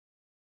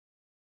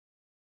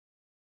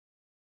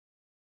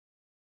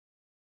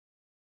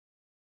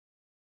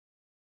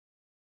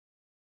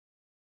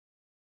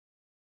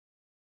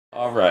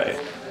All right.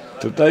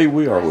 Today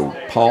we are with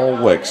Paul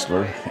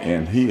Wexler,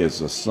 and he is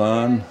the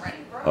son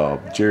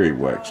of Jerry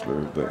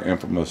Wexler, the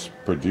infamous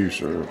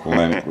producer of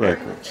Atlantic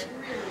Records.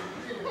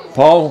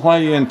 Paul, why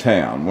are you in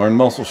town? We're in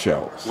Muscle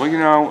Shoals. Well, you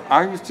know,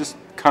 I was just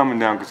coming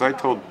down because I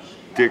told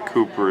Dick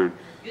Cooper,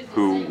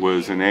 who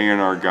was an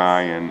A&R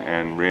guy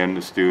and ran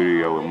the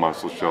studio at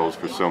Muscle Shoals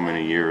for so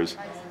many years,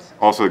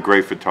 also a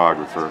great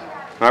photographer,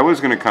 that I was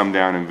going to come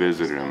down and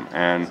visit him.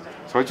 And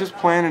so I just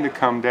planned to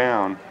come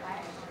down,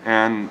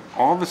 and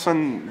all of a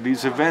sudden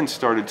these events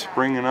started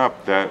springing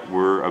up that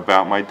were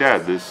about my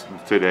dad.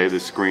 Today, the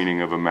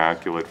screening of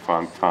Immaculate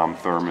Funk, Tom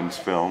Thurman's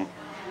film.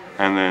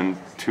 And then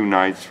 2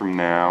 nights from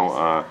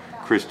now,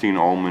 Christine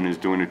Ohlman is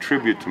doing a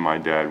tribute to my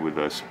dad with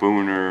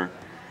Spooner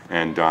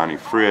and Donnie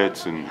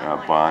Fritts and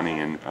Bonnie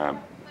and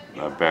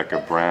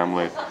Bekka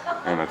Bramlett.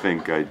 And I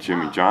think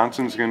Jimmy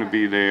Johnson's going to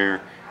be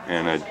there.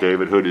 And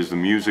David Hood is the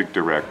music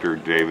director,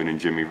 David and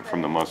Jimmy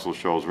from the Muscle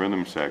Shoals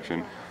Rhythm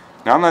Section.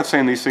 Now, I'm not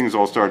saying these things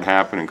all started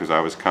happening because I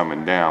was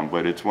coming down,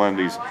 but it's one of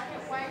these,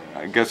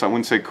 I guess I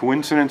wouldn't say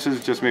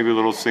coincidences, just maybe a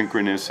little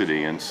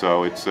synchronicity. And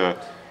so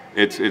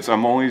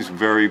I'm always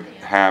very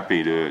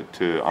happy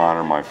to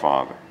honor my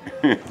father.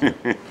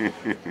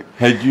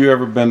 Had you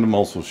ever been to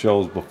Muscle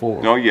Shoals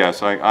before? No,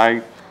 yes.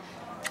 I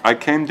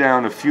came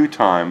down a few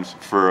times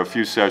for a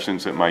few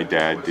sessions that my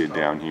dad did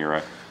down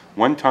here.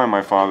 One time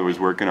my father was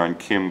working on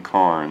Kim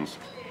Carnes.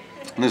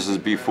 This is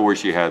before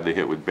she had the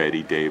hit with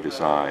Betty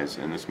Davis, Eyes,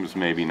 and this was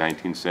maybe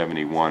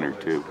 1971 or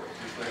 2.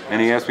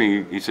 And he asked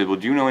me, he said, well,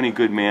 do you know any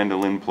good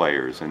mandolin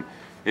players? And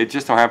it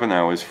just so happened that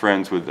I was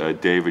friends with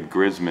David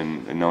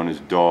Grisman, known as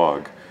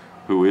Dog,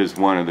 who is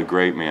one of the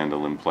great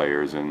mandolin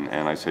players. And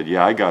I said,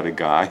 yeah, I got a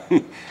guy.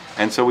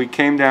 And so we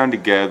came down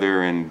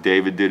together, and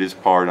David did his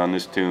part on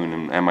this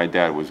tune, and my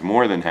dad was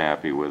more than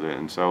happy with it.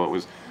 And so it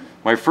was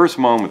my first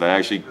moment that I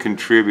actually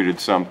contributed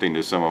something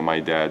to some of my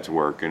dad's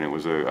work, and it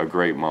was a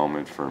great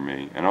moment for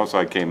me. And also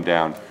I came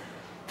down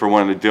for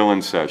one of the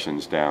Dylan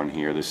sessions down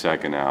here, the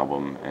second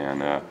album,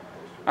 and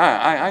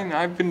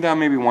I've been down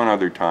maybe one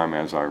other time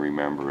as I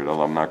remember it,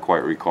 although I'm not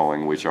quite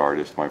recalling which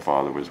artist my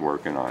father was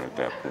working on at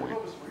that point.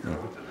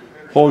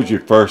 What was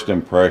your first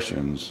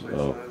impressions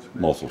of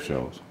Muscle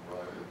Shoals?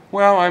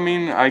 Well, I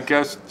mean, I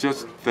guess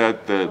just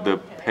that the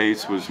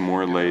pace was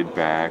more laid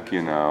back,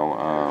 you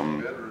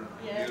know,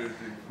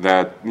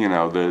 that, you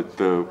know,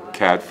 the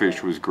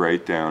catfish was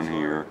great down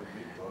here,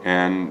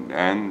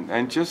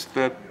 and just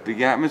that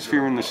the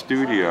atmosphere in the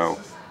studio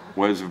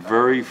was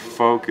very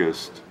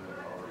focused,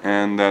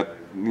 and that,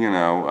 you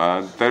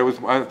know, that it was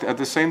at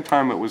the same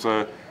time it was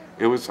I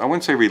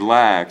wouldn't say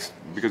relaxed,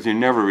 because you're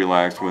never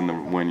relaxed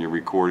when you're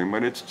recording,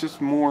 but it's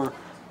just more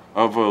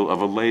of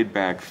a laid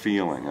back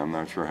feeling. I'm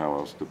not sure how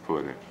else to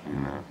put it, you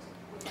know.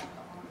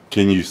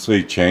 Can you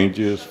see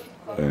changes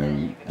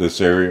in this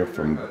area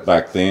from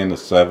back then, the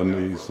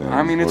 70s? And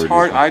I mean, it's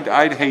hard.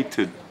 I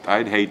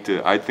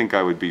think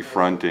I would be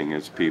fronting,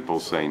 as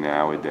people say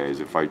nowadays,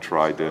 if I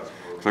tried to,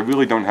 because I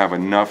really don't have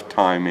enough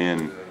time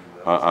in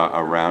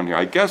around here.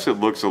 I guess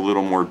it looks a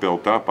little more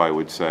built up, I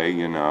would say,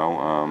 you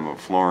know,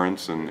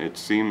 Florence, and it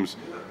seems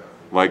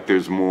like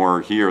there's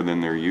more here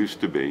than there used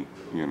to be,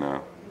 you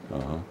know.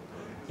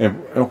 And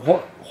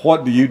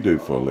what do you do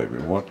for a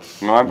living?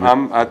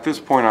 I'm at this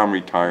point I'm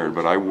retired,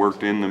 but I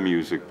worked in the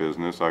music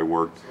business. I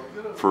worked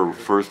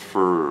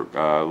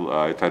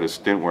I had a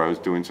stint where I was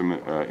doing some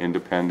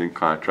independent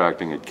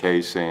contracting at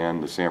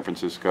KSAN, the San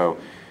Francisco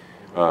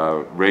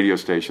radio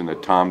station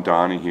that Tom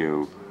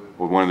Donahue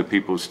was one of the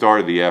people who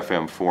started the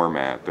FM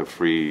format, the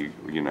free,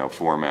 you know,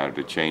 format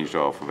that changed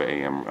off of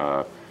AM,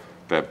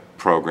 that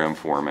program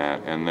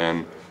format. And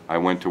then I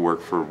went to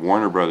work for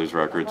Warner Brothers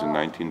Records in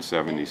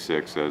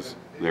 1976 as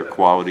their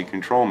quality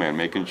control man,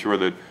 making sure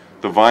that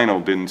the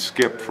vinyl didn't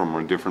skip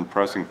from different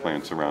pressing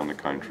plants around the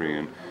country.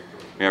 And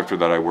after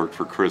that I worked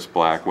for Chris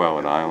Blackwell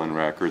at Island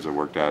Records. I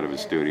worked out of his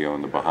studio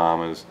in the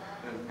Bahamas.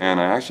 And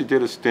I actually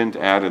did a stint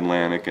at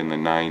Atlantic in the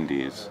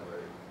 90s.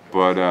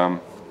 But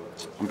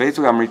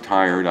basically I'm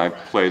retired. I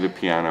play the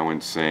piano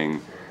and sing.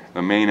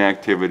 The main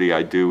activity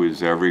I do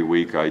is every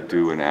week I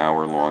do an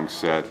hour-long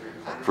set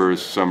for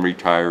some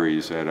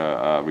retirees at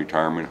a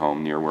retirement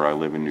home near where I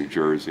live in New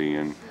Jersey.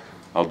 And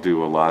I'll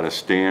do a lot of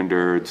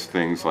standards,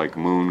 things like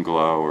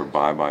Moonglow or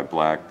Bye Bye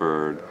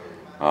Blackbird.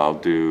 I'll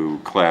do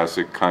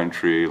classic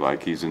country,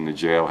 like He's in the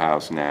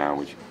Jailhouse Now,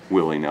 which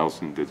Willie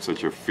Nelson did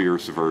such a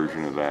fierce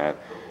version of that.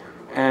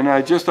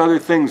 And just other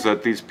things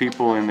that these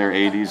people in their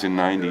 80s and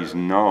 90s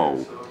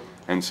know.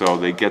 And so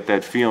they get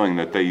that feeling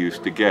that they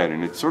used to get.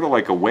 And it's sort of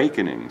like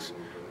awakenings,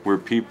 where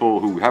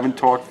people who haven't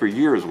talked for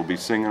years will be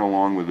singing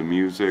along with the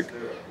music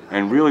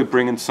and really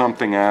bringing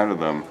something out of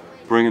them,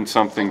 bringing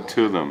something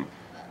to them,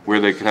 where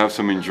they could have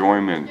some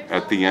enjoyment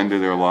at the end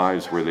of their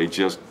lives, where they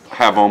just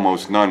have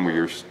almost none, where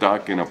you're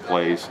stuck in a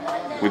place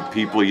with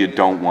people you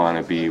don't want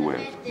to be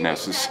with,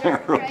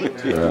 necessarily.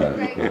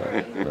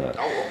 Right.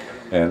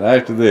 And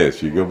after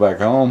this, you go back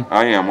home?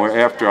 I am.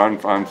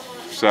 On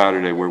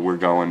Saturday, we're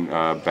going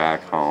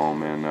back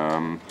home,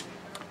 and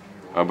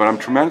but I'm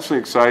tremendously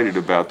excited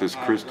about this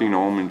Christine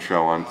Ohlman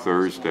show on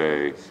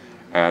Thursday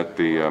at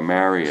the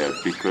Marriott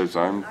because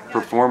I'm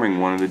performing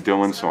one of the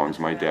Dylan songs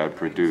my dad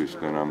produced,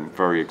 and I'm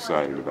very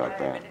excited about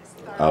that.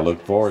 I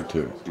look forward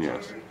to it.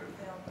 Yes.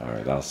 All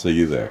right, I'll see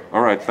you there.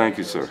 All right, thank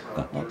you, sir.